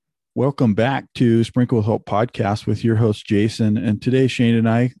Welcome back to Sprinkle with Hope podcast with your host, Jason. And today, Shane and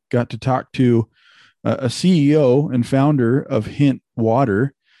I got to talk to a CEO and founder of Hint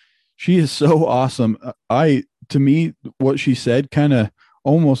Water. She is so awesome. To me, what she said kind of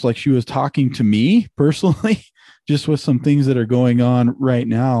almost like she was talking to me personally, just with some things that are going on right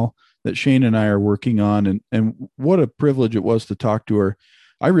now that Shane and I are working on. And what a privilege it was to talk to her.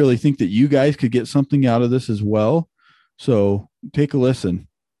 I really think that you guys could get something out of this as well. So take a listen.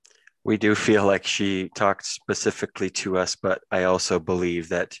 We do feel like she talked specifically to us, but I also believe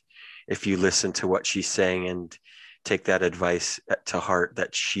that if you listen to what she's saying and take that advice to heart,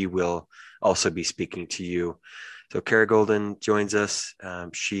 that she will also be speaking to you. So Kara Goldin joins us.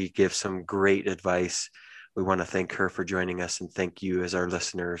 She gives some great advice. We want to thank her for joining us and thank you as our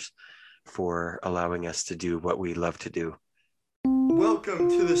listeners for allowing us to do what we love to do.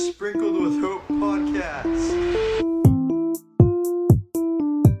 Welcome to the Sprinkled with Hope podcast.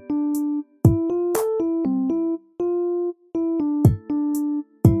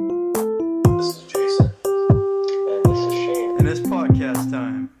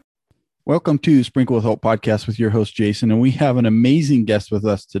 Welcome to Sprinkle with Hope podcast with your host, Jason. And we have an amazing guest with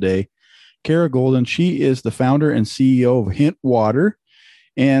us today, Kara Goldin. She is the founder and CEO of Hint Water,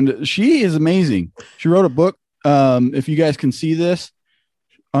 and she is amazing. She wrote a book. If you guys can see this,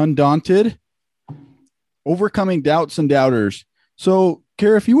 Undaunted, Overcoming Doubts and Doubters. So,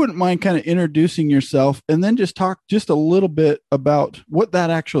 Kara, if you wouldn't mind kind of introducing yourself and then just talk just a little bit about what that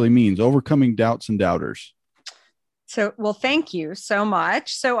actually means, overcoming doubts and doubters. Well, thank you so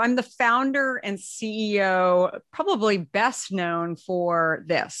much. So I'm the founder and CEO, probably best known for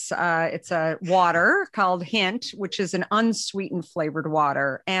this. It's a water called Hint, which is an unsweetened flavored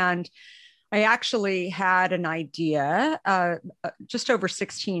water. And I actually had an idea just over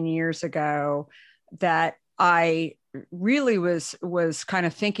 16 years ago that I really was kind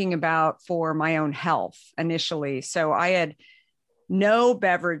of thinking about for my own health initially. So I had no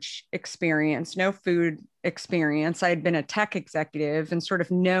beverage experience, no food experience. I had been a tech executive and sort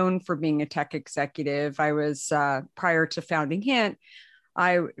of known for being a tech executive. I was, prior to founding Hint,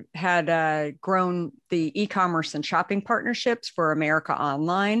 I had grown the e-commerce and shopping partnerships for America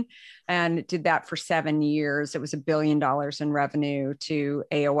Online and did that for 7 years. It was $1 billion in revenue to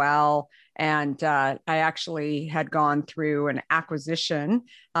AOL. And I actually had gone through an acquisition.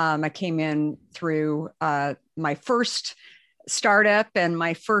 I came in through my first startup and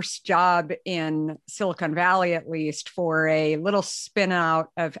my first job in Silicon Valley, at least, for a little spin out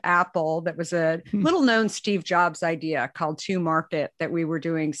of Apple that was a little known Steve Jobs idea called To Market, that we were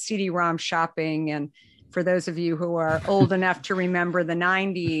doing CD-ROM shopping. And for those of you who are old enough to remember the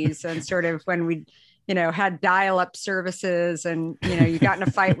 90s and sort of when we had dial-up services and, you got in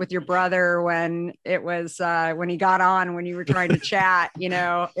a fight with your brother when it was, when he got on, when you were trying to chat, it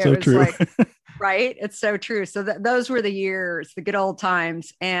so was true. like, right. It's so true. So those were the years, the good old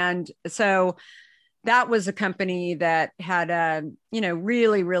times. And so that was a company that had,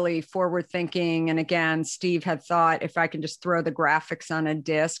 really, really forward thinking. And again, Steve had thought, if I can just throw the graphics on a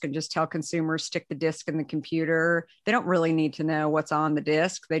disk and just tell consumers, stick the disk in the computer, they don't really need to know what's on the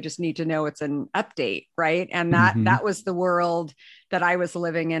disk. They just need to know it's an update. Right. And that was the world that I was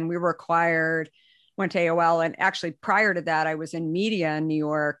living in. We were acquired, went to AOL. And actually prior to that, I was in media in New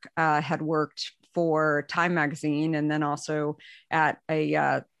York, had worked for Time Magazine, and then also at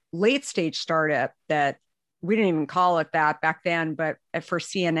a late stage startup that we didn't even call it that back then, but for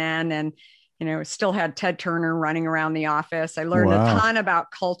CNN, and still had Ted Turner running around the office. I learned a ton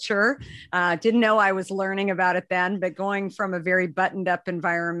about culture. Didn't know I was learning about it then, but going from a very buttoned up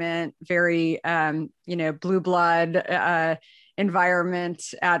environment, very blue blood environment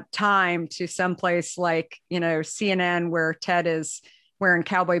at Time, to someplace like CNN, where Ted is wearing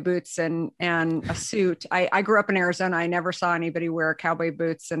cowboy boots and a suit. I grew up in Arizona. I never saw anybody wear cowboy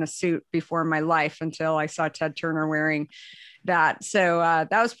boots and a suit before in my life until I saw Ted Turner wearing that. So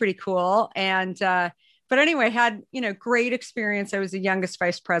that was pretty cool. And but anyway, had great experience. I was the youngest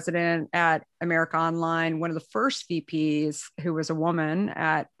vice president at America Online, one of the first VPs who was a woman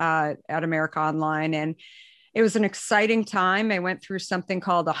at America Online, and it was an exciting time. I went through something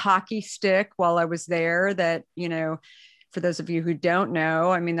called a hockey stick while I was there. That for those of you who don't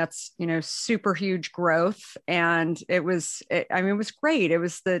know, I mean, that's, super huge growth. And it was great. It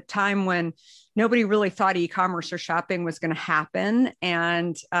was the time when nobody really thought e-commerce or shopping was going to happen.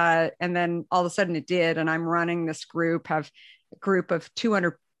 And then all of a sudden it did. And I'm running this group, have a group of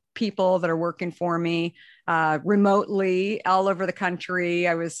 200 people that are working for me, remotely all over the country.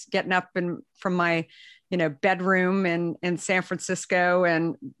 I was getting up from my bedroom in San Francisco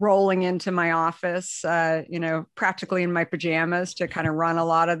and rolling into my office, practically in my pajamas to kind of run a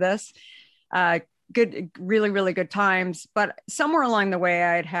lot of this. Good, really, really good times. But somewhere along the way,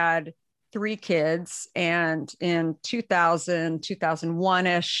 I'd had 3 kids. And in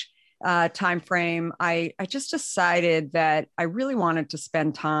 2001-ish timeframe, I just decided that I really wanted to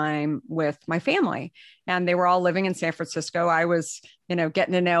spend time with my family. And they were all living in San Francisco. I was,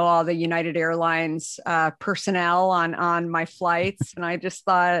 getting to know all the United Airlines personnel on my flights. And I just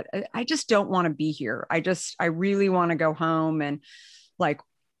thought, I just don't want to be here. I really want to go home and like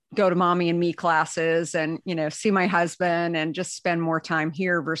go to mommy and me classes and, see my husband and just spend more time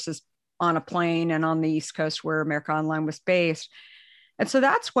here versus on a plane and on the East Coast where America Online was based. And so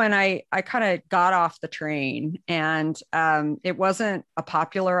that's when I kind of got off the train, and it wasn't a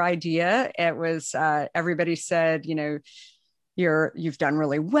popular idea. It was, everybody said, you've done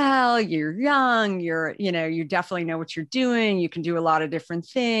really well. You're young. You definitely know what you're doing. You can do a lot of different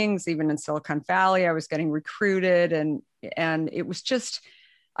things. Even in Silicon Valley, I was getting recruited, and it was just,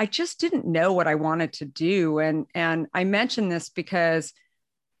 I just didn't know what I wanted to do. And I mention this because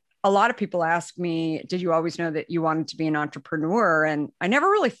a lot of people ask me, did you always know that you wanted to be an entrepreneur? And I never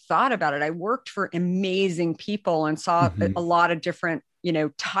really thought about it. I worked for amazing people and saw a lot of different,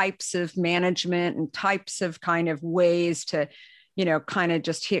 types of management and types of kind of ways to, kind of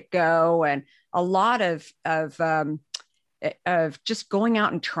just hit go, and a lot of just going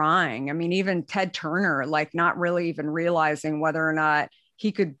out and trying. I mean, even Ted Turner, like not really even realizing whether or not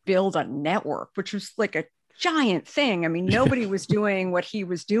he could build a network, which was like a giant thing. I mean, nobody was doing what he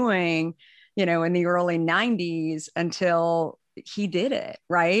was doing, in the early 90s until he did it.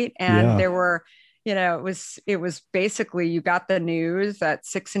 Right. And there were, it was basically, you got the news at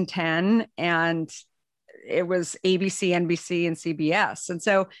 6 and 10, and it was ABC, NBC, and CBS. And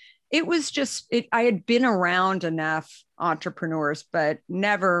so it was just, I had been around enough entrepreneurs, but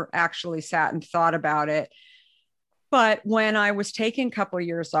never actually sat and thought about it. But when I was taking a couple of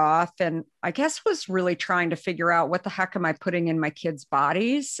years off, and I guess was really trying to figure out what the heck am I putting in my kids'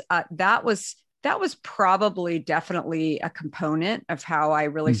 bodies, that was probably definitely a component of how I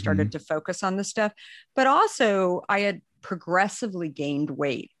really started to focus on this stuff. But also, I had progressively gained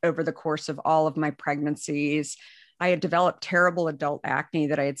weight over the course of all of my pregnancies. I had developed terrible adult acne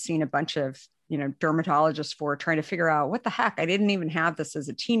that I had seen a bunch of dermatologists for, trying to figure out what the heck. I didn't even have this as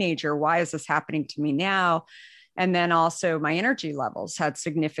a teenager. Why is this happening to me now? And then also my energy levels had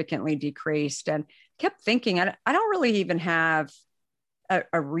significantly decreased, and kept thinking, I don't really even have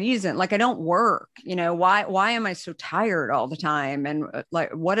a reason. Like, I don't work, why am I so tired all the time? And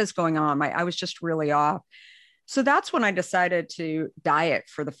like, what is going on? I was just really off. So that's when I decided to diet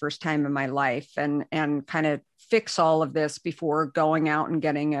for the first time in my life, and kind of fix all of this before going out and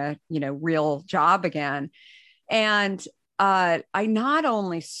getting a, real job again. And I not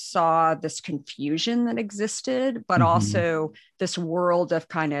only saw this confusion that existed, but also this world of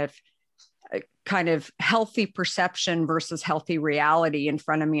kind of healthy perception versus healthy reality in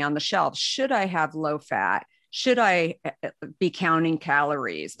front of me on the shelf. Should I have low fat? Should I be counting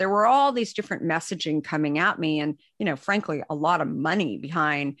calories? There were all these different messaging coming at me, and, frankly, a lot of money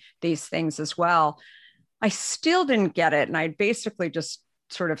behind these things as well. I still didn't get it. And I basically just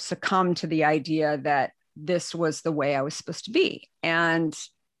sort of succumbed to the idea that this was the way I was supposed to be. And,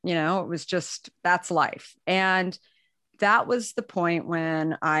 it was just, that's life. And that was the point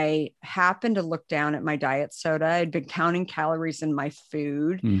when I happened to look down at my diet soda. I'd been counting calories in my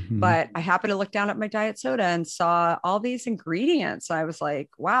food, but I happened to look down at my diet soda and saw all these ingredients. I was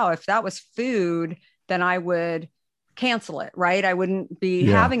like, wow, if that was food, then I would cancel it, right? I wouldn't be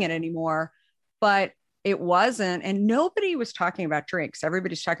having it anymore. But it wasn't. And nobody was talking about drinks.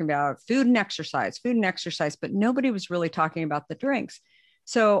 Everybody's talking about food and exercise, but nobody was really talking about the drinks.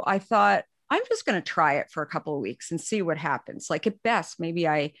 So I thought, I'm just going to try it for a couple of weeks and see what happens. Like, at best, maybe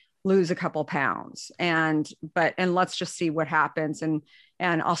I lose a couple pounds, and let's just see what happens. And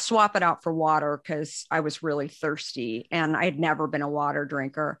I'll swap it out for water, because I was really thirsty and I'd never been a water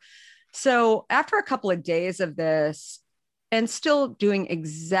drinker. So after a couple of days of this, and still doing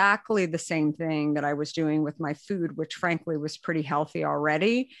exactly the same thing that I was doing with my food, which frankly was pretty healthy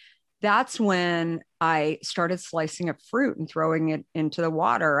already, that's when I started slicing up fruit and throwing it into the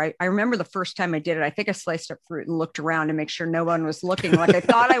water. I remember the first time I did it, I think I sliced up fruit and looked around to make sure no one was looking. Like, I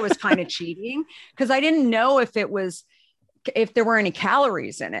thought I was kind of cheating, because I didn't know if there were any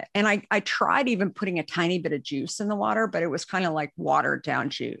calories in it. And I tried even putting a tiny bit of juice in the water, but it was kind of like watered down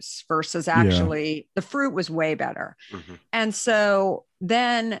juice versus actually the fruit was way better. And so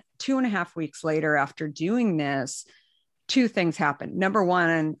then 2.5 weeks later, after doing this, two things happened. Number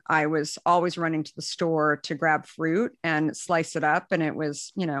one, I was always running to the store to grab fruit and slice it up. And it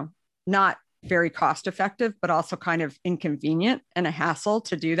was, not very cost effective, but also kind of inconvenient and a hassle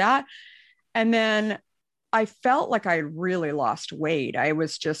to do that. And then I felt like I really lost weight. I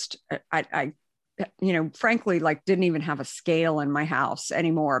was just, frankly, like didn't even have a scale in my house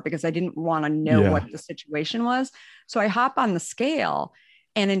anymore because I didn't want to know what the situation was. So I hop on the scale,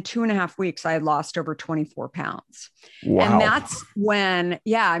 and in 2.5 weeks, I had lost over 24 pounds. Wow. And that's when,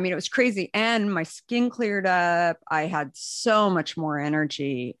 it was crazy. And my skin cleared up. I had so much more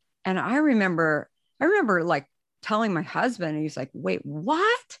energy. And I remember like telling my husband, he's like, wait,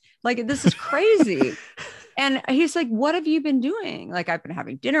 what? Like, this is crazy. And he's like, what have you been doing? Like, I've been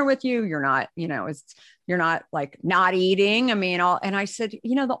having dinner with you. You're not, you're not like not eating. I mean, and I said,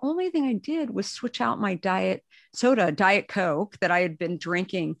 the only thing I did was switch out my diet Coke that I had been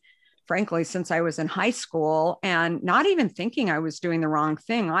drinking, frankly, since I was in high school, and not even thinking I was doing the wrong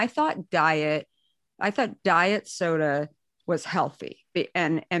thing. I thought diet soda was healthy,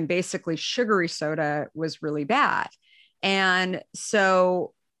 and basically sugary soda was really bad. And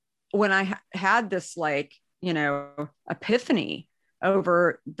so when I had this epiphany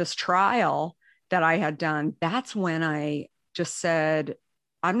over this trial that I had done, that's when I just said,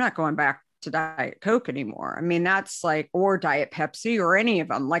 I'm not going back to Diet Coke anymore. I mean, that's or Diet Pepsi or any of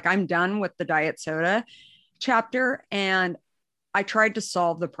them. Like, I'm done with the diet soda chapter. And I tried to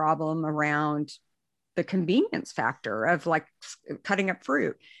solve the problem around the convenience factor of cutting up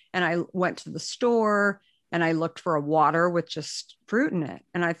fruit. And I went to the store and I looked for a water with just fruit in it.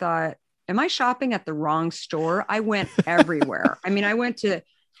 And I thought, am I shopping at the wrong store? I went everywhere. I mean, I went to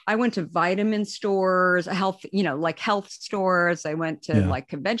vitamin stores, health stores. I went to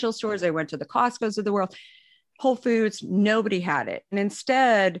conventional stores. I went to the Costco's of the world, Whole Foods. Nobody had it. And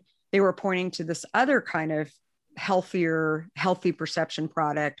instead they were pointing to this other kind of healthy perception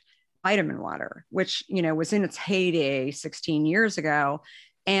product, vitamin water, which, was in its heyday 16 years ago.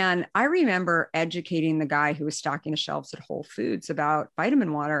 And I remember educating the guy who was stocking the shelves at Whole Foods about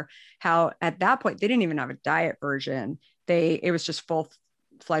vitamin water, how at that point, they didn't even have a diet version. It was just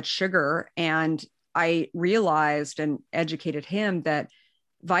full-fledged sugar. And I realized and educated him that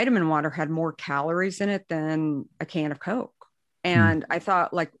vitamin water had more calories in it than a can of Coke. And I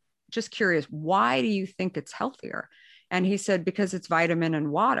thought, just curious, why do you think it's healthier? And he said, because it's vitamin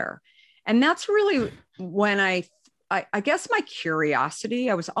and water. And that's really when I guess my curiosity,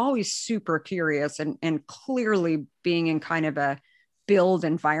 I was always super curious, and clearly being in kind of a build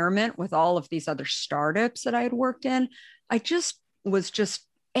environment with all of these other startups that I had worked in, I was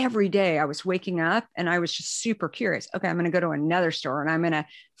every day I was waking up and I was just super curious. Okay, I'm going to go to another store and I'm going to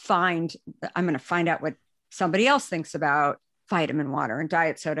find out what somebody else thinks about vitamin water and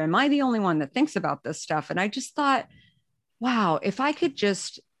diet soda. Am I the only one that thinks about this stuff? And I just thought, wow, if I could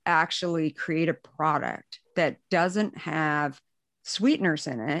just actually create a product that doesn't have sweeteners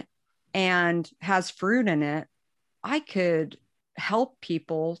in it and has fruit in it, I could help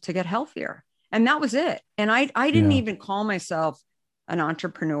people to get healthier. And that was it. And I didn't even call myself an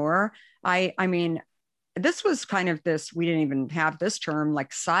entrepreneur. I mean, this was kind of this, we didn't even have this term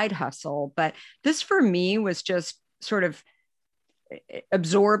like side hustle, but this for me was just sort of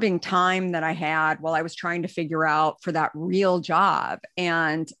absorbing time that I had while I was trying to figure out for that real job.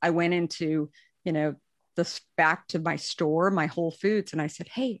 And I went into, this back to my store, my Whole Foods. And I said,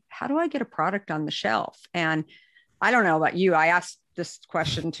 hey, how do I get a product on the shelf? And I don't know about you. I asked this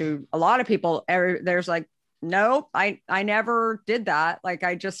question to a lot of people. There's nope, I never did that.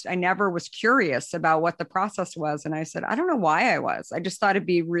 I never was curious about what the process was. And I said, I don't know why I was. I just thought it'd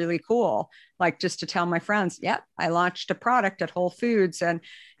be really cool, just to tell my friends, I launched a product at Whole Foods and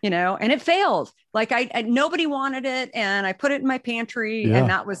it failed. Nobody wanted it. And I put it in my pantry and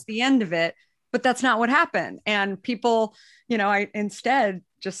that was the end of it. But that's not what happened. And people, I instead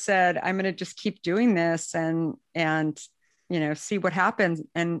just said, I'm going to just keep doing this and see what happens.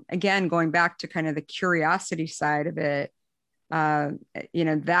 And again, going back to kind of the curiosity side of it,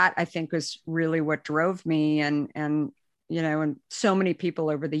 that I think was really what drove me. And so many people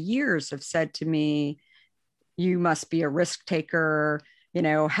over the years have said to me, you must be a risk taker.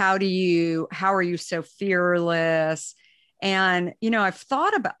 How are you so fearless? And, I've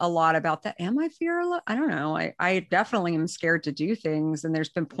thought a lot about that. Am I fearless? I don't know. I definitely am scared to do things. And there's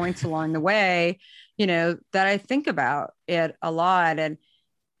been points along the way, that I think about it a lot. And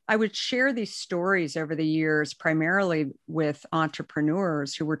I would share these stories over the years, primarily with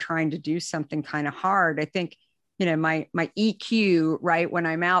entrepreneurs who were trying to do something kind of hard. I think, my EQ, right? When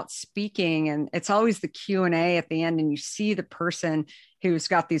I'm out speaking, and it's always the Q&A at the end, and you see the person who's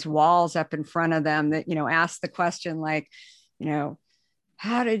got these walls up in front of them that, ask the question like,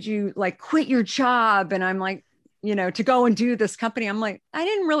 how did you like quit your job? And I'm like, to go and do this company. I'm like, I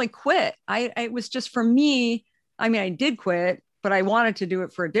didn't really quit. It was just for me. I mean, I did quit, but I wanted to do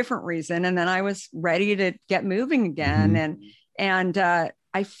it for a different reason. And then I was ready to get moving again. And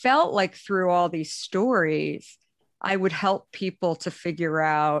I felt like through all these stories, I would help people to figure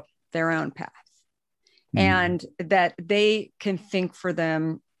out their own path and that they can think for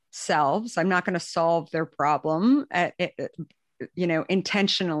themselves. I'm not going to solve their problem,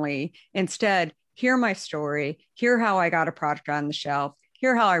 intentionally. Instead, hear my story, hear how I got a product on the shelf,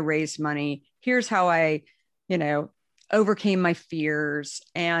 hear how I raised money, here's how I, overcame my fears.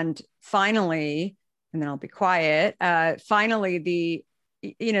 And finally, and then I'll be quiet. Finally,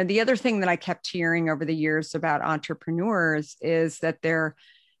 the other thing that I kept hearing over the years about entrepreneurs is that they're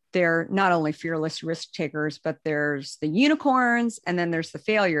not only fearless risk takers, but there's the unicorns and then there's the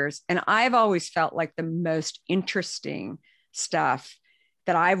failures. And I've always felt like the most interesting stuff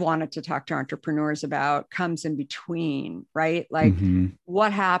that I've wanted to talk to entrepreneurs about comes in between, right? Like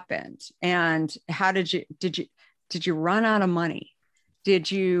what happened and how did you run out of money?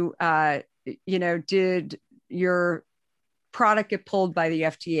 Did you, did your product get pulled by the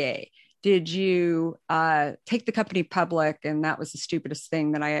FDA? Did you take the company public and that was the stupidest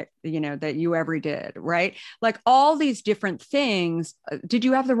thing that that you ever did, right? Like all these different things. Did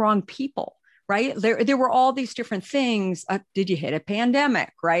you have the wrong people, right? There were all these different things. Did you hit a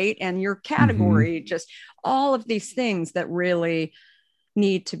pandemic, right? And your category, just all of these things that really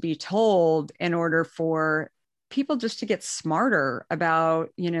need to be told in order for people just to get smarter about,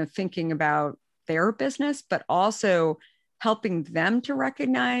 thinking about their business, but also helping them to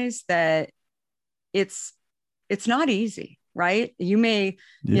recognize that it's not easy, right? You may,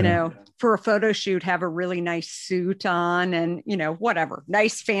 for a photo shoot, have a really nice suit on and, whatever,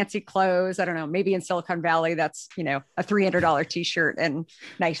 nice fancy clothes. I don't know, maybe in Silicon Valley, that's, a $300 t-shirt and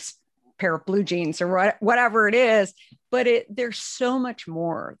nice pair of blue jeans or whatever it is. But there's so much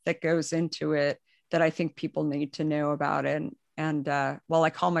more that goes into it that I think people need to know about. And while I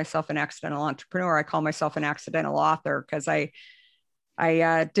call myself an accidental entrepreneur, I call myself an accidental author because I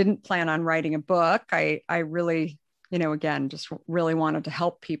didn't plan on writing a book. I really, again, just really wanted to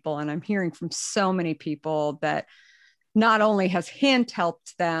help people. And I'm hearing from so many people that not only has Hint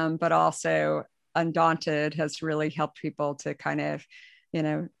helped them, but also Undaunted has really helped people to kind of,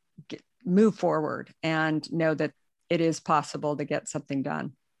 move forward and know that it is possible to get something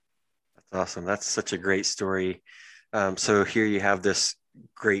done. Awesome. That's such a great story. So here you have this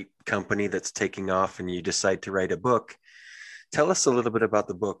great company that's taking off and you decide to write a book. Tell us a little bit about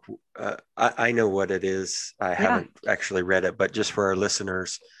the book. I know what it is. I haven't actually read it, but just for our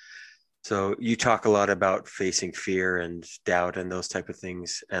listeners. So you talk a lot about facing fear and doubt and those type of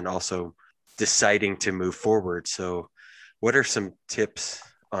things, and also deciding to move forward. So what are some tips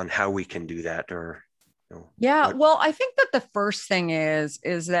on how we can do that? Or well, I think that the first thing is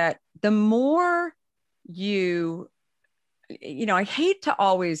that the more I hate to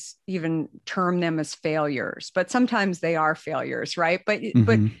always even term them as failures, but sometimes they are failures, right? But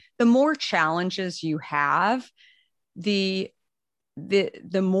the more challenges you have, the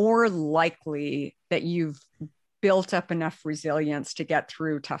more likely that you've built up enough resilience to get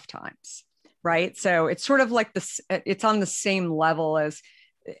through tough times, right? So it's sort of like it's on the same level as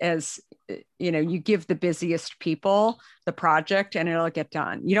you give the busiest people the project and it'll get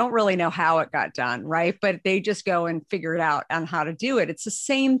done. You don't really know how it got done, right? But they just go and figure it out on how to do it. It's the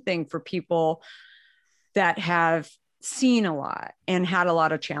same thing for people that have seen a lot and had a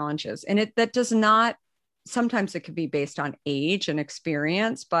lot of challenges. And that does not, sometimes it could be based on age and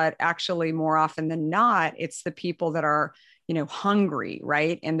experience, but actually more often than not, it's the people that are hungry,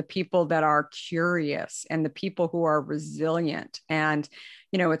 right? And the people that are curious and the people who are resilient. And,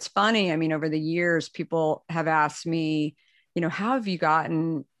 it's funny. I mean, over the years, people have asked me, how have you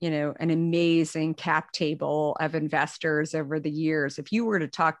gotten, an amazing cap table of investors over the years? If you were to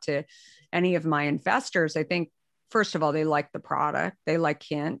talk to any of my investors, I think, first of all, they like the product, they like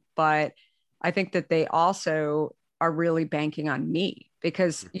Hint, but I think that they also are really banking on me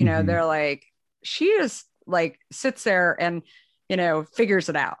because, they're like, she is like sits there and, figures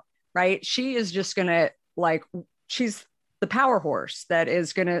it out, right? She is just going to she's the power horse that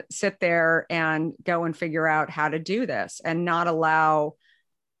is going to sit there and go and figure out how to do this and not allow,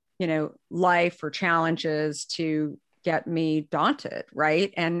 life or challenges to get me daunted.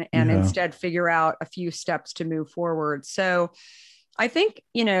 Right. And instead figure out a few steps to move forward. So I think,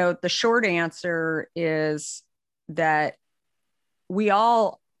 the short answer is that we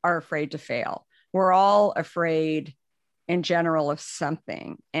all are afraid to fail. We're all afraid in general of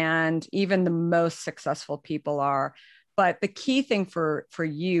something. And even the most successful people are. But the key thing for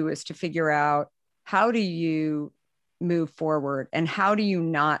you is to figure out, how do you move forward and how do you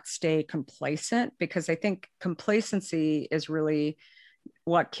not stay complacent? Because I think complacency is really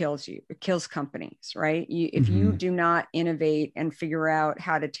what kills you. It kills companies, right? If you do not innovate and figure out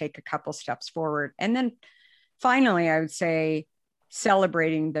how to take a couple steps forward. And then finally, I would say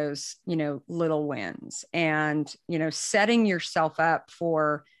celebrating those, little wins, and, setting yourself up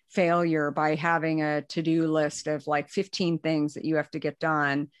for failure by having a to-do list of like 15 things that you have to get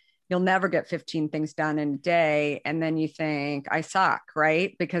done. You'll never get 15 things done in a day. And then you think, I suck,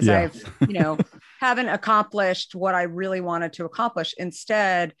 right? Because I've, haven't accomplished what I really wanted to accomplish.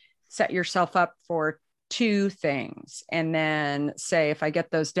 Instead, set yourself up for 2 things and then say, if I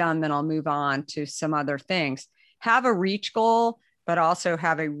get those done, then I'll move on to some other things. Have a reach goal, but also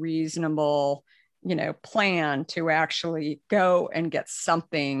have a reasonable, plan to actually go and get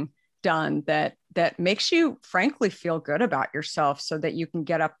something done that makes you frankly feel good about yourself, so that you can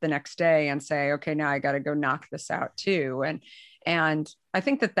get up the next day and say, okay, now I got to go knock this out too. And I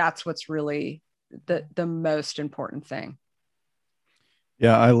think that that's what's really the most important thing.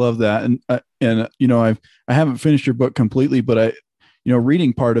 Yeah, I love that. And I haven't finished your book completely, but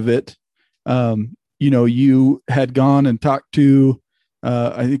reading part of it, you had gone and talked to,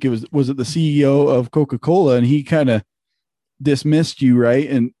 I think was it the CEO of Coca-Cola, and he kind of dismissed you, right?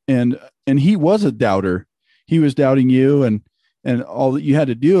 And he was a doubter. He was doubting you and all that you had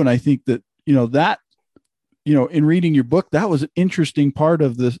to do. And I think that, in reading your book, that was an interesting part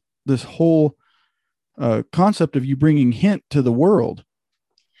of this whole concept of you bringing Hint to the world.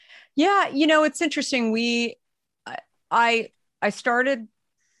 Yeah. It's interesting. I started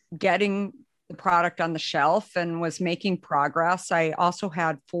getting the product on the shelf and was making progress. I also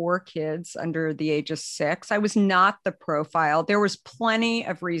had 4 kids under the age of 6. I was not the profile. There was plenty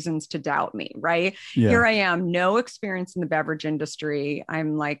of reasons to doubt me, right? Yeah. Here I am, no experience in the beverage industry.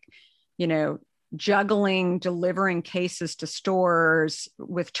 I'm like, juggling, delivering cases to stores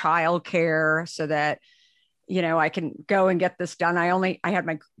with childcare so that I can go and get this done. I had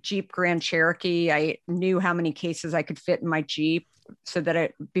my Jeep Grand Cherokee. I knew how many cases I could fit in my Jeep so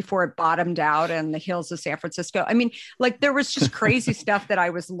that before it bottomed out in the hills of San Francisco. I mean, like there was just crazy stuff that I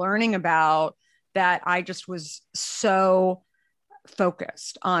was learning about, that I just was so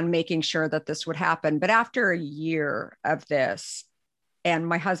focused on making sure that this would happen. But after a year of this, and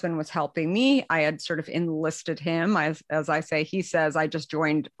my husband was helping me, I had sort of enlisted him. As I say, he says, I just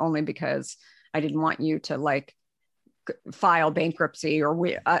joined only because I didn't want you to like file bankruptcy, or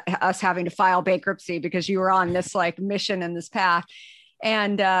us having to file bankruptcy because you were on this like mission and this path.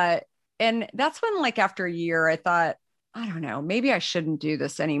 And that's when, like, after a year, I thought, I don't know, maybe I shouldn't do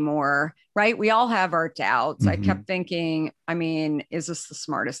this anymore. Right. We all have our doubts. I kept thinking, I mean, is this the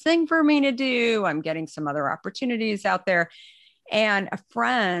smartest thing for me to do? I'm getting some other opportunities out there. And a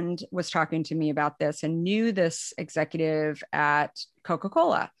friend was talking to me about this and knew this executive at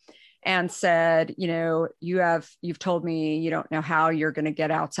Coca-Cola, and said, you've told me you don't know how you're going to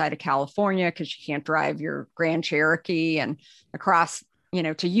get outside of California because you can't drive your Grand Cherokee and across,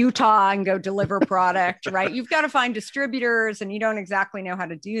 to Utah and go deliver product, right? You've got to find distributors, and you don't exactly know how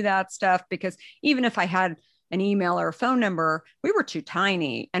to do that stuff, because even if I had an email or a phone number, we were too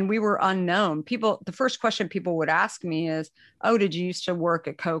tiny and we were unknown. The first question people would ask me is, oh, did you used to work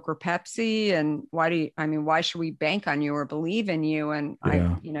at Coke or Pepsi? And why should we bank on you or believe in you? And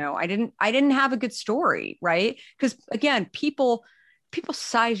yeah. I didn't have a good story, right? Because again, people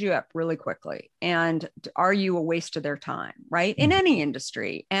size you up really quickly. And are you a waste of their time, right? In any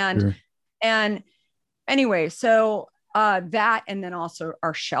industry. And anyway, so that, and then also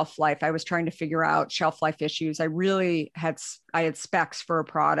our shelf life. I was trying to figure out shelf life issues. I had specs for a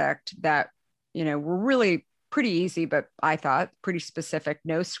product that, were really pretty easy, but I thought pretty specific: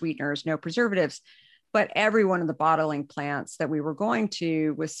 no sweeteners, no preservatives. But every one of the bottling plants that we were going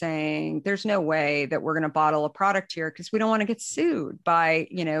to was saying, there's no way that we're going to bottle a product here because we don't want to get sued by,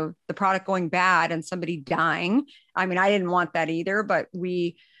 the product going bad and somebody dying. I mean, I didn't want that either, but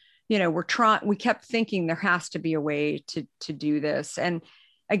we kept thinking there has to be a way to do this. And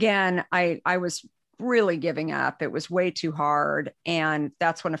again, I was really giving up. It was way too hard. And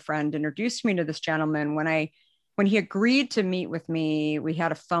that's when a friend introduced me to this gentleman. When he agreed to meet with me, we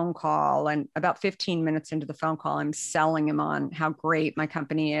had a phone call, and about 15 minutes into the phone call, I'm selling him on how great my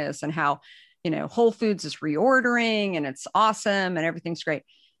company is and how, Whole Foods is reordering and it's awesome and everything's great.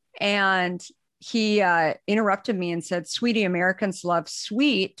 And he interrupted me and said, "Sweetie, Americans love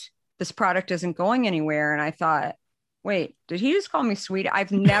sweet. This product isn't going anywhere." And I thought, wait, did he just call me sweetie?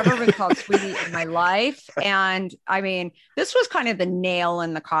 I've never been called sweetie in my life. And I mean, this was kind of the nail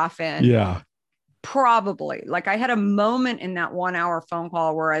in the coffin. Yeah. Probably. Like I had a moment in that 1 hour phone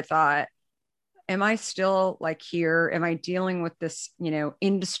call where I thought, am I still like here? Am I dealing with this,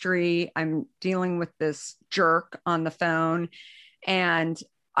 industry? I'm dealing with this jerk on the phone. And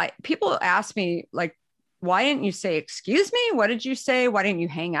people ask me like, why didn't you say, excuse me? What did you say? Why didn't you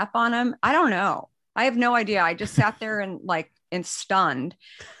hang up on him? I don't know. I have no idea. I just sat there and stunned.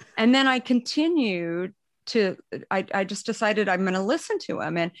 And then I continued I just decided I'm going to listen to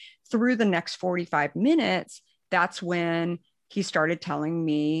him. And through the next 45 minutes, that's when he started telling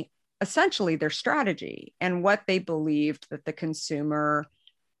me essentially their strategy and what they believed that the consumer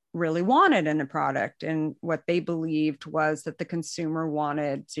really wanted in a product. And what they believed was that the consumer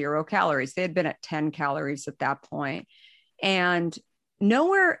wanted 0 calories. They had been at 10 calories at that point. And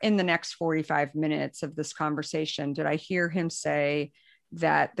nowhere in the next 45 minutes of this conversation did I hear him say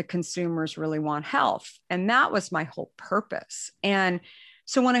that the consumers really want health. And that was my whole purpose. And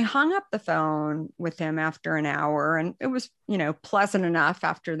so when I hung up the phone with him after an hour, and it was, pleasant enough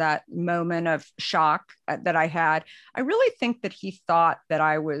after that moment of shock that I had, I really think that he thought that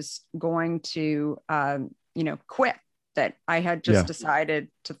I was going to, quit, that I had just decided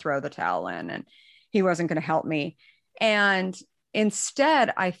to throw the towel in and he wasn't going to help me. And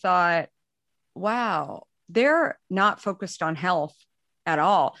instead, I thought, wow, they're not focused on health at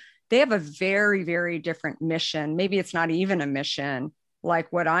all. They have a very, very different mission. Maybe it's not even a mission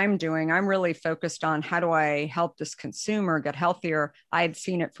like what I'm doing. I'm really focused on how do I help this consumer get healthier. I had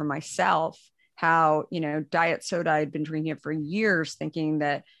seen it for myself, how, diet soda, I'd been drinking it for years thinking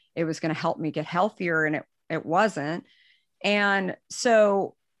that it was going to help me get healthier, and it wasn't. And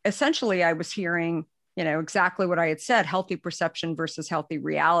so essentially I was hearing, exactly what I had said, healthy perception versus healthy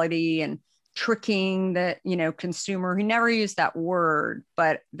reality, and tricking the, consumer. He never used that word,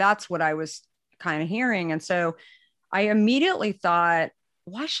 but that's what I was kind of hearing. And so I immediately thought,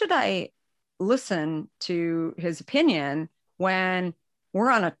 why should I listen to his opinion when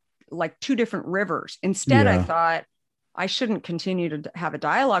we're on like 2 different rivers? Instead, I thought I shouldn't continue to have a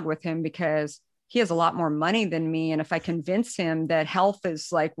dialogue with him because he has a lot more money than me. And if I convince him that health is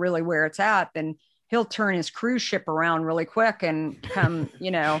like really where it's at, then he'll turn his cruise ship around really quick and come,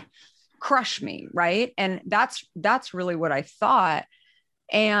 crush me. Right. And that's really what I thought.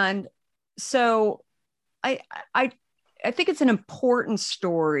 And so I think it's an important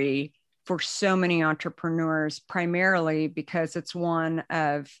story for so many entrepreneurs, primarily because it's one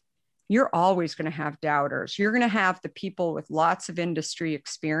of, you're always going to have doubters. You're going to have the people with lots of industry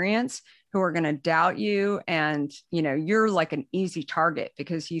experience who are going to doubt you. And, you're like an easy target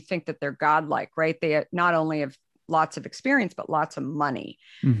because you think that they're godlike, right? They not only have lots of experience, but lots of money.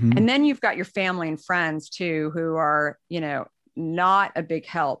 Mm-hmm. And then you've got your family and friends too, who are, not a big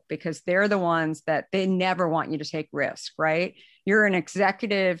help because they're the ones that they never want you to take risk, right? You're an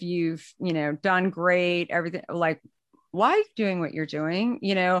executive, you've, done great, everything. Like, why are you doing what you're doing?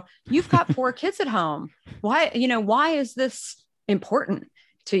 You've got 4 kids at home. Why is this important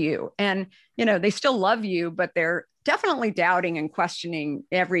to you? And, they still love you, but they're definitely doubting and questioning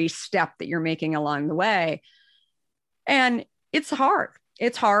every step that you're making along the way. And it's hard.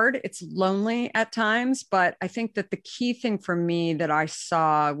 It's lonely at times, but I think that the key thing for me that I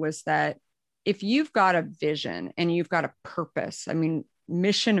saw was that if you've got a vision and you've got a purpose, I mean,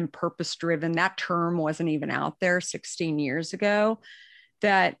 mission and purpose driven, that term wasn't even out there 16 years ago,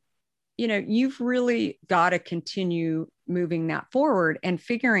 that, you've really got to continue moving that forward and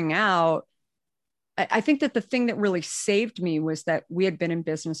figuring out. I think that the thing that really saved me was that we had been in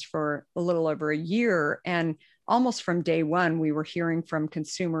business for a little over a year, and almost from day one, we were hearing from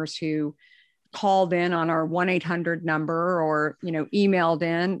consumers who called in on our 1-800 number or, emailed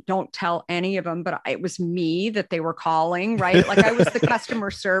in. Don't tell any of them, but it was me that they were calling, right? Like I was the customer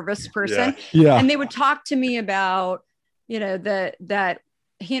service person. Yeah. And they would talk to me about, that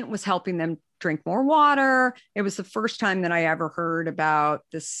Hint was helping them drink more water. It was the first time that I ever heard about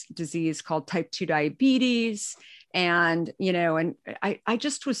this disease called type 2 diabetes. And, and I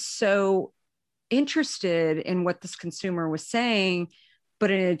just was so interested in what this consumer was saying. But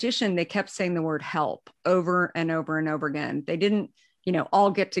in addition, they kept saying the word help over and over and over again. They didn't,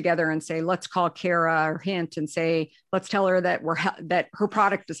 all get together and say, let's call Kara or Hint and say, let's tell her that that her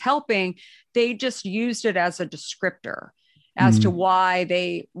product is helping. They just used it as a descriptor as to why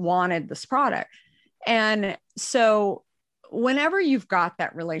they wanted this product. And so whenever you've got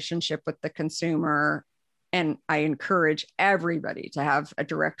that relationship with the consumer, and I encourage everybody to have a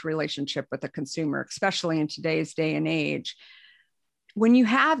direct relationship with the consumer, especially in today's day and age, when you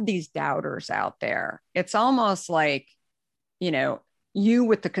have these doubters out there, it's almost like, you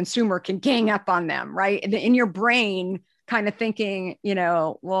with the consumer can gang up on them, right? In your brain, kind of thinking,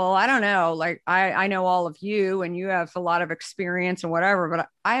 well, I don't know, like I know all of you and you have a lot of experience and whatever, but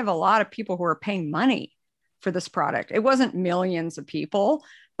I have a lot of people who are paying money for this product. It wasn't millions of people,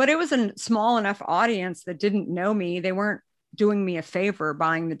 but it was a small enough audience that didn't know me. They weren't doing me a favor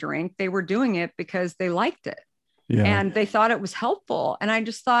buying the drink. They were doing it because they liked it. Yeah. And they thought it was helpful. And I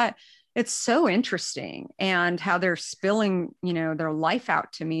just thought it's so interesting, and how they're spilling, their life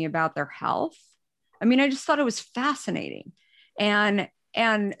out to me about their health. I mean, I just thought it was fascinating. And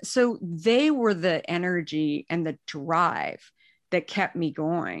so they were the energy and the drive that kept me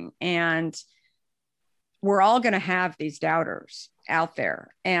going. And we're all going to have these doubters out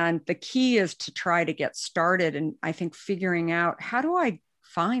there. And the key is to try to get started. And I think figuring out, how do I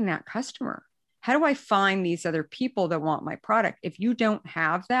find that customer? How do I find these other people that want my product? If you don't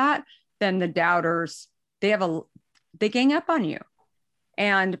have that, then the doubters, they gang up on you.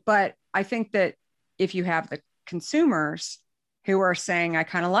 But I think that if you have the consumers who are saying, I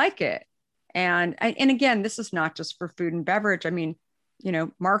kind of like it. And again, this is not just for food and beverage. I mean,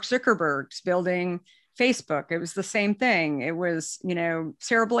 Mark Zuckerberg's building Facebook. It was the same thing. It was,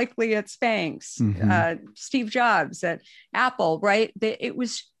 Sarah Blakely at Spanx, Steve Jobs at Apple, right? That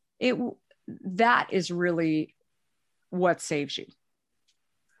is really what saves you.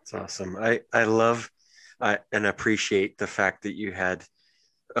 That's awesome. I love and appreciate the fact that you had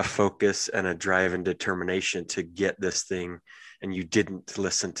a focus and a drive and determination to get this thing, and you didn't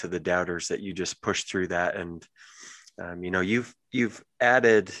listen to the doubters, that you just pushed through that. And you've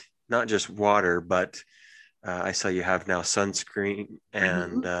added not just water, but I saw you have now sunscreen,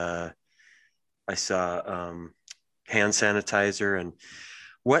 and I saw hand sanitizer. And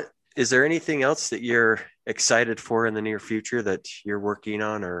what is there anything else that you're excited for in the near future that you're working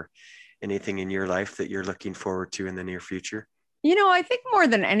on, or anything in your life that you're looking forward to in the near future? I think more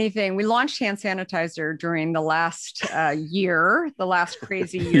than anything, we launched hand sanitizer during the last year, the last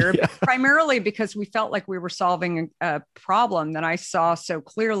crazy year, primarily because we felt like we were solving a problem that I saw so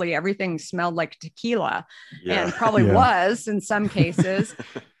clearly. Everything smelled like tequila, and probably was in some cases.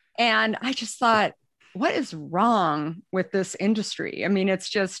 And I just thought, what is wrong with this industry? I mean, it's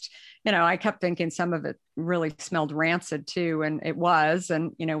just, I kept thinking some of it really smelled rancid too. And it was,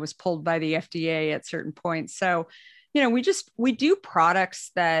 and, was pulled by the FDA at certain points. So, we do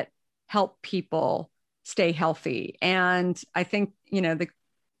products that help people stay healthy. And I think,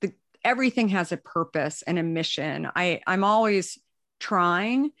 everything has a purpose and a mission. I'm always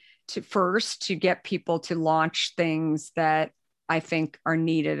trying to get people to launch things that I think are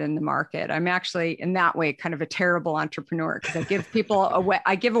needed in the market. I'm actually in that way kind of a terrible entrepreneur, because I give people away.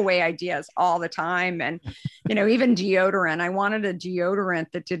 I give away ideas all the time. And, even deodorant, I wanted a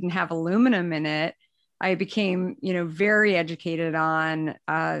deodorant that didn't have aluminum in it. I became, very educated on,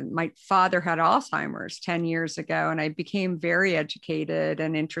 my father had Alzheimer's 10 years ago, and I became very educated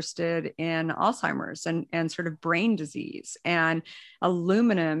and interested in Alzheimer's and sort of brain disease. And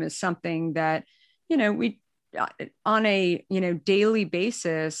aluminum is something that, we, on a, daily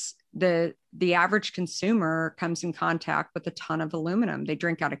basis, the average consumer comes in contact with a ton of aluminum. They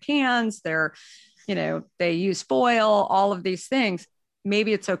drink out of cans, they use foil, all of these things.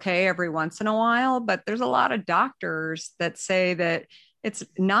 Maybe it's okay every once in a while, but there's a lot of doctors that say that it's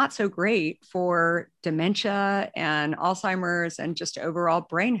not so great for dementia and Alzheimer's and just overall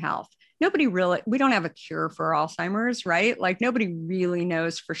brain health. We don't have a cure for Alzheimer's, right? Like nobody really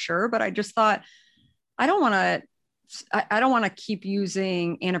knows for sure, but I just thought, I don't want to keep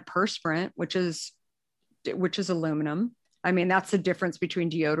using antiperspirant, which is aluminum. I mean, that's the difference between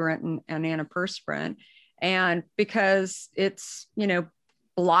deodorant and antiperspirant. And because it's,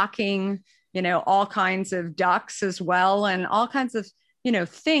 blocking, all kinds of ducts as well, and all kinds of,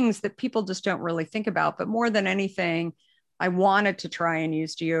 things that people just don't really think about. But more than anything, I wanted to try and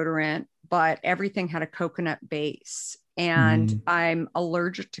use deodorant, but everything had a coconut base. And I'm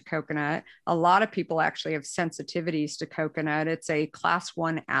allergic to coconut. A lot of people actually have sensitivities to coconut. It's a class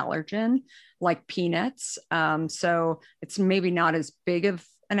 1 allergen, like peanuts. So it's maybe not as big of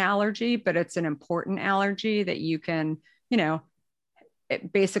an allergy, but it's an important allergy that you can,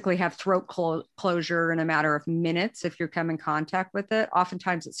 basically have throat closure in a matter of minutes if you come in contact with it.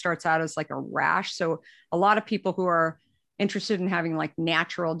 Oftentimes it starts out as like a rash. So a lot of people who are interested in having like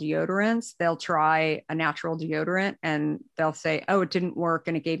natural deodorants, they'll try a natural deodorant and they'll say, oh, it didn't work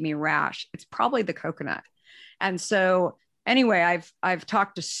and it gave me a rash. It's probably the coconut. And so anyway, I've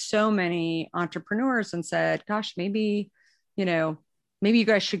talked to so many entrepreneurs and said, gosh, maybe, maybe you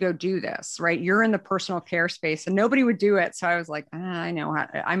guys should go do this, right? You're in the personal care space, and nobody would do it. So I was like, I know how,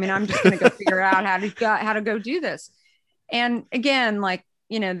 I'm just going to go figure out how to go do this. And again, like,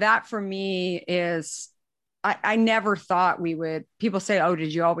 that for me is, I never thought people say, oh,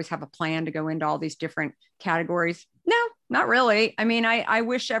 did you always have a plan to go into all these different categories? No, not really. I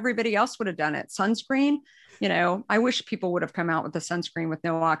wish everybody else would have done it. Sunscreen, I wish people would have come out with a sunscreen with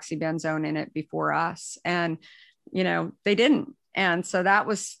no oxybenzone in it before us. And, they didn't. And so that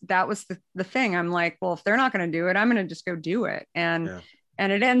was the thing. I'm like, well, if they're not going to do it, I'm going to just go do it. And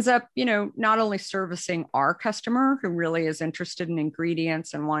it ends up, not only servicing our customer who really is interested in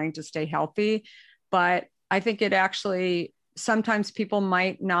ingredients and wanting to stay healthy, but I think it actually, sometimes people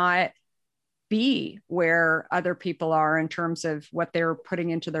might not be where other people are in terms of what they're putting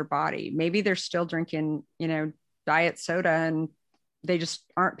into their body. Maybe they're still drinking, diet soda, and they just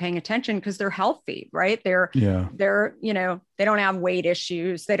aren't paying attention because they're healthy, right? They're, they don't have weight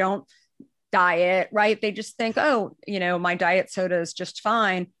issues. They don't diet, right? They just think, oh, my diet soda is just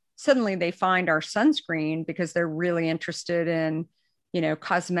fine. Suddenly they find our sunscreen because they're really interested in,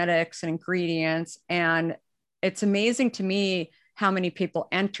 cosmetics and ingredients. And it's amazing to me how many people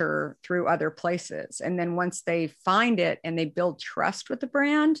enter through other places. And then once they find it and they build trust with the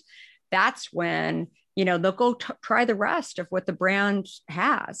brand, that's when, they'll go try the rest of what the brand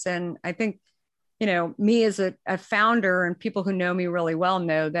has. And I think, me as a founder, and people who know me really well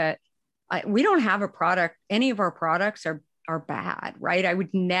know that we don't have a product. Any of our products are bad, right? I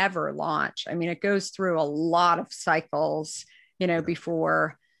would never launch. It goes through a lot of cycles,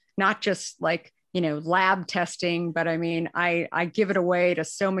 before, not just like, lab testing, but I give it away to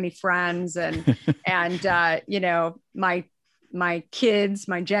so many friends, and, my kids,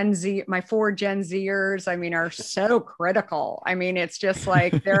 my Gen Z, my 4 Gen Zers, are so critical. It's just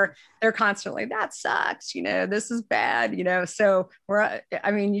like, they're constantly, that sucks, this is bad, so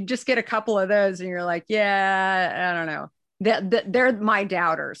you just get a couple of those and you're like, yeah, I don't know. They're my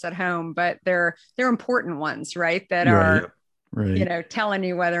doubters at home, but they're important ones, right? That are, right. Telling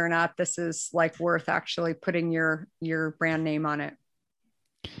you whether or not this is like worth actually putting your brand name on it.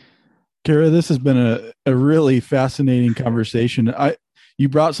 Kara, this has been a really fascinating conversation. You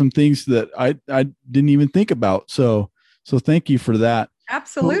brought some things that I didn't even think about. So thank you for that.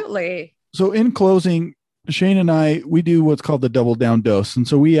 Absolutely. So in closing, Shane and I, we do what's called the double down dose. And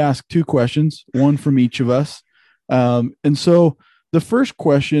so we ask 2 questions, one from each of us. And so the first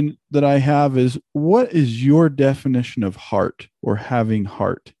question that I have is, what is your definition of heart, or having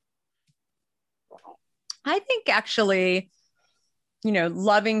heart? I think actually,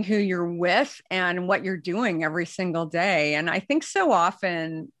 loving who you're with and what you're doing every single day. And I think so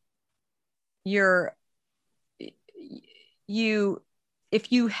often if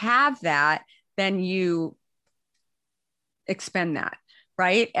you have that, then you expend that,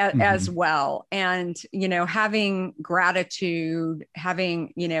 right? As well. And, having gratitude,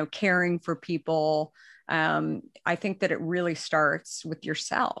 having, caring for people. I think that it really starts with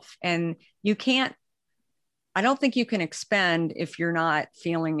yourself, and I don't think you can expend if you're not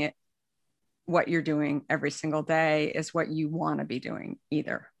feeling it. What you're doing every single day is what you want to be doing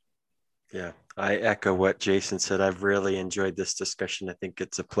either. Yeah, I echo what Jason said. I've really enjoyed this discussion. I think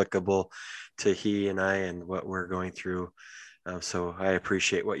it's applicable to he and I and what we're going through. So I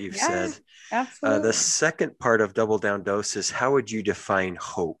appreciate what you've said. Absolutely. The second part of Double Down Dose is, how would you define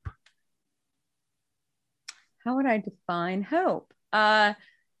hope? How would I define hope?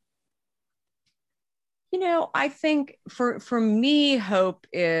 I think for me, hope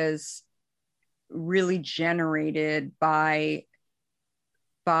is really generated by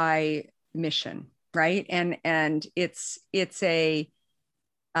mission, right? And it's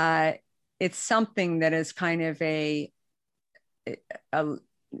something that is kind of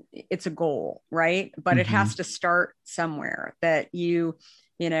it's a goal, right? But it has to start somewhere, that you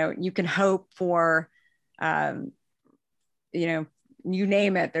can hope for, you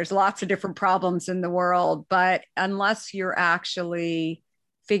name it. There's lots of different problems in the world, but unless you're actually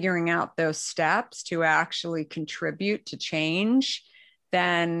figuring out those steps to actually contribute to change,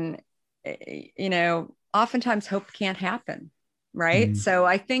 then, oftentimes hope can't happen. Right. So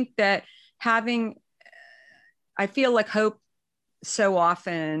I think that I feel like hope so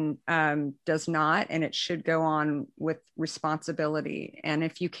often does not, and it should go on with responsibility. And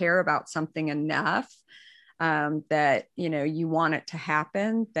if you care about something enough, that, you want it to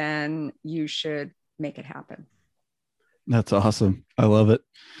happen, then you should make it happen. That's awesome. I love it.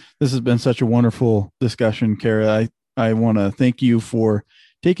 This has been such a wonderful discussion, Kara. I want to thank you for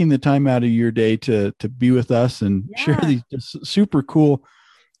taking the time out of your day to be with us and share these super cool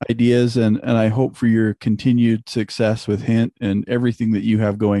ideas, and I hope for your continued success with Hint and everything that you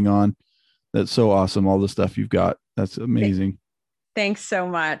have going on. That's so awesome. All the stuff you've got. That's amazing. Thanks so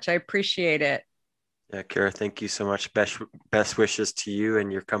much. I appreciate it. Yeah, Kara, thank you so much. Best wishes to you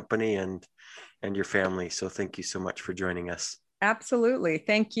and your company and your family. So thank you so much for joining us. Absolutely.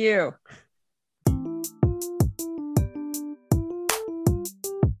 Thank you.